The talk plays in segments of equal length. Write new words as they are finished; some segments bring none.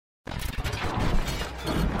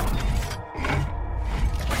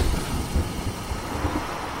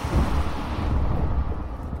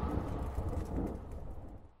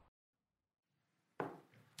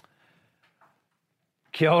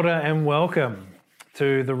Kia ora and welcome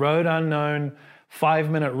to the Road Unknown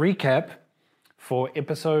 5-minute recap for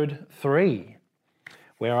episode 3,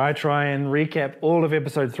 where I try and recap all of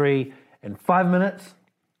episode 3 in 5 minutes,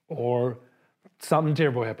 or something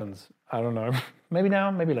terrible happens. I don't know. Maybe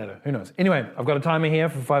now, maybe later. Who knows? Anyway, I've got a timer here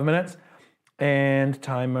for 5 minutes, and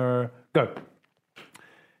timer go.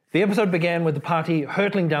 The episode began with the party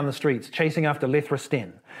hurtling down the streets, chasing after Lethra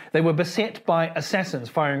Sten. They were beset by assassins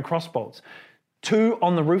firing crossbolts. 2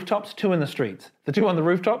 on the rooftops, 2 in the streets. The 2 on the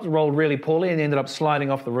rooftops rolled really poorly and ended up sliding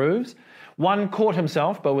off the roofs. 1 caught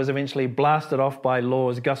himself but was eventually blasted off by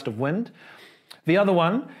Law's gust of wind. The other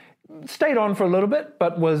one stayed on for a little bit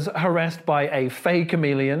but was harassed by a fey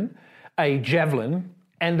chameleon, a javelin,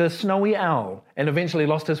 and a snowy owl, and eventually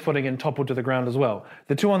lost his footing and toppled to the ground as well.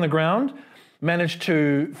 The 2 on the ground managed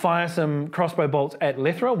to fire some crossbow bolts at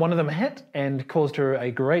Lethra. One of them hit and caused her a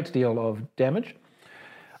great deal of damage.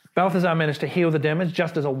 Balthazar managed to heal the damage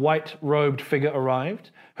just as a white-robed figure arrived,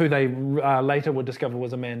 who they later would discover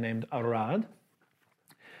was a man named Arad.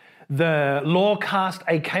 The Law cast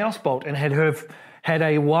a chaos bolt and had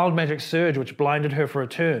a wild magic surge which blinded her for a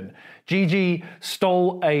turn. Gigi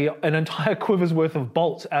stole an entire quiver's worth of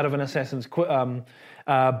bolts out of an assassin's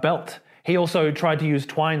belt. He also tried to use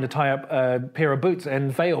twine to tie up a pair of boots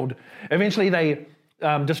and failed. Eventually they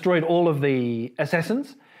destroyed all of the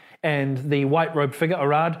assassins, and the white-robed figure,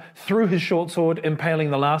 Arad, threw his short sword,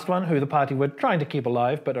 impaling the last one, who the party were trying to keep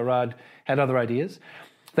alive, but Arad had other ideas.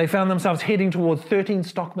 They found themselves heading towards 13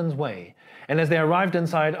 Stockman's Way, and as they arrived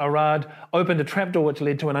inside, Arad opened a trapdoor which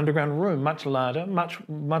led to an underground room, much larger,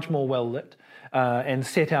 much more well-lit, and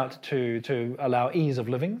set out to allow ease of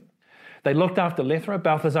living. They looked after Lethra.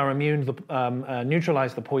 Balthazar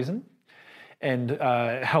neutralized the poison and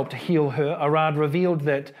helped heal her. Arad revealed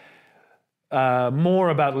that more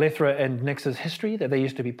about Lethra and Nyx's history, that they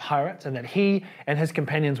used to be pirates, and that he and his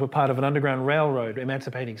companions were part of an underground railroad,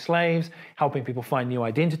 emancipating slaves, helping people find new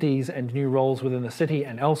identities and new roles within the city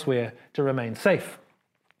and elsewhere to remain safe.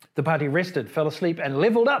 The party rested, fell asleep, and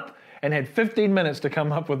leveled up, and had 15 minutes to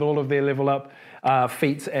come up with all of their level up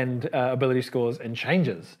feats and ability scores and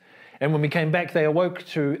changes. And when we came back, they awoke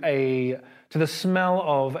to the smell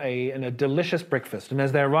of a delicious breakfast. And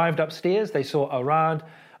as they arrived upstairs, they saw Arad,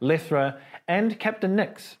 Lethra, and Captain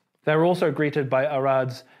Nyx. They were also greeted by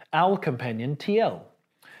Arad's owl companion, TL,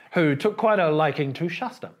 who took quite a liking to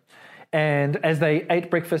Shasta. And as they ate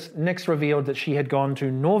breakfast, Nyx revealed that she had gone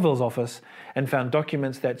to Norville's office and found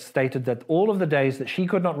documents that stated that all of the days that she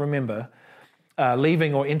could not remember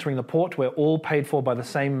leaving or entering the port were all paid for by the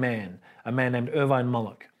same man, a man named Irvine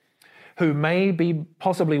Mullock, who may be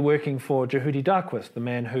possibly working for Jehudi Darquist, the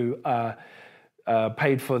man who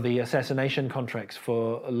paid for the assassination contracts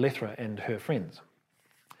for Lethra and her friends.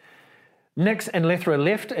 Nyx and Lethra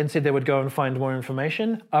left and said they would go and find more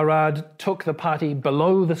information. Arad took the party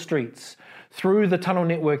below the streets, through the tunnel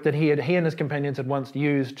network that he and his companions had once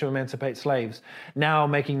used to emancipate slaves, now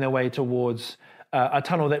making their way towards a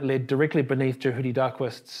tunnel that led directly beneath Jehudi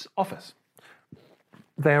Darquist's office.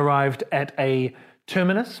 They arrived at a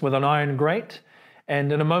terminus with an iron grate,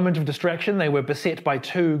 and in a moment of distraction, they were beset by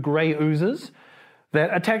 2 grey oozes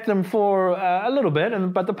that attacked them for a little bit,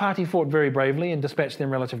 but the party fought very bravely and dispatched them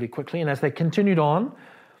relatively quickly. And as they continued on,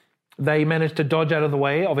 they managed to dodge out of the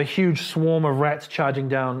way of a huge swarm of rats charging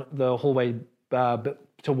down the hallway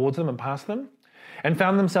towards them and past them, and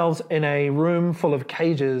found themselves in a room full of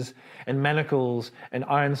cages and manacles and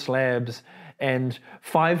iron slabs and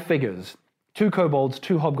 5 figures, 2 kobolds,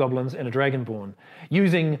 2 hobgoblins, and a dragonborn,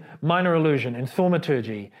 using minor illusion and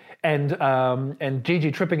thaumaturgy and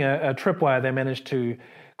Gigi tripping a tripwire. They managed to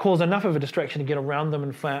cause enough of a distraction to get around them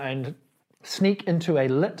and sneak into a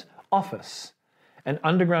lit office, an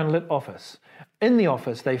underground lit office. In the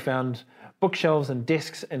office, they found bookshelves and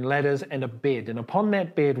desks and ladders and a bed, and upon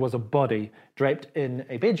that bed was a body draped in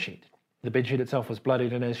a bedsheet. The bedsheet itself was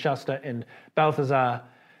bloodied, and as Shasta and Balthazar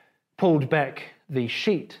pulled back the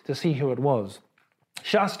sheet to see who it was,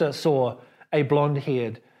 Shasta saw a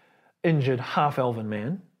blonde-haired, injured half-elven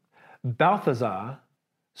man. Balthazar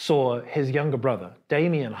saw his younger brother,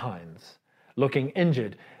 Damien Hines, looking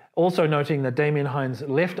injured, also noting that Damien Hines'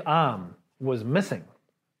 left arm was missing.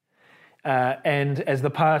 And as the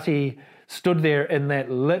party stood there in that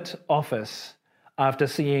lit office after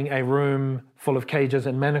seeing a room full of cages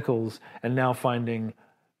and manacles and now finding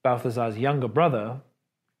Balthazar's younger brother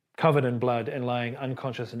covered in blood and lying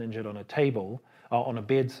unconscious and injured on a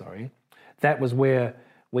bed, that was where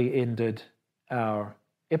we ended our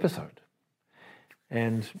episode.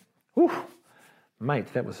 And, whew,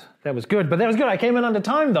 mate, that was good. But that was good. I came in under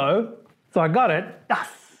time, though, so I got it. Yes!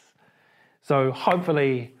 So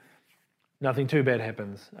hopefully nothing too bad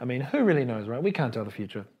happens. I mean, who really knows, right? We can't tell the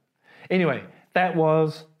future. Anyway, that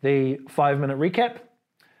was the 5-minute recap.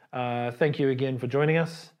 Thank you again for joining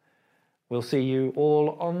us. We'll see you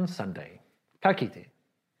all on Sunday. Ka kite.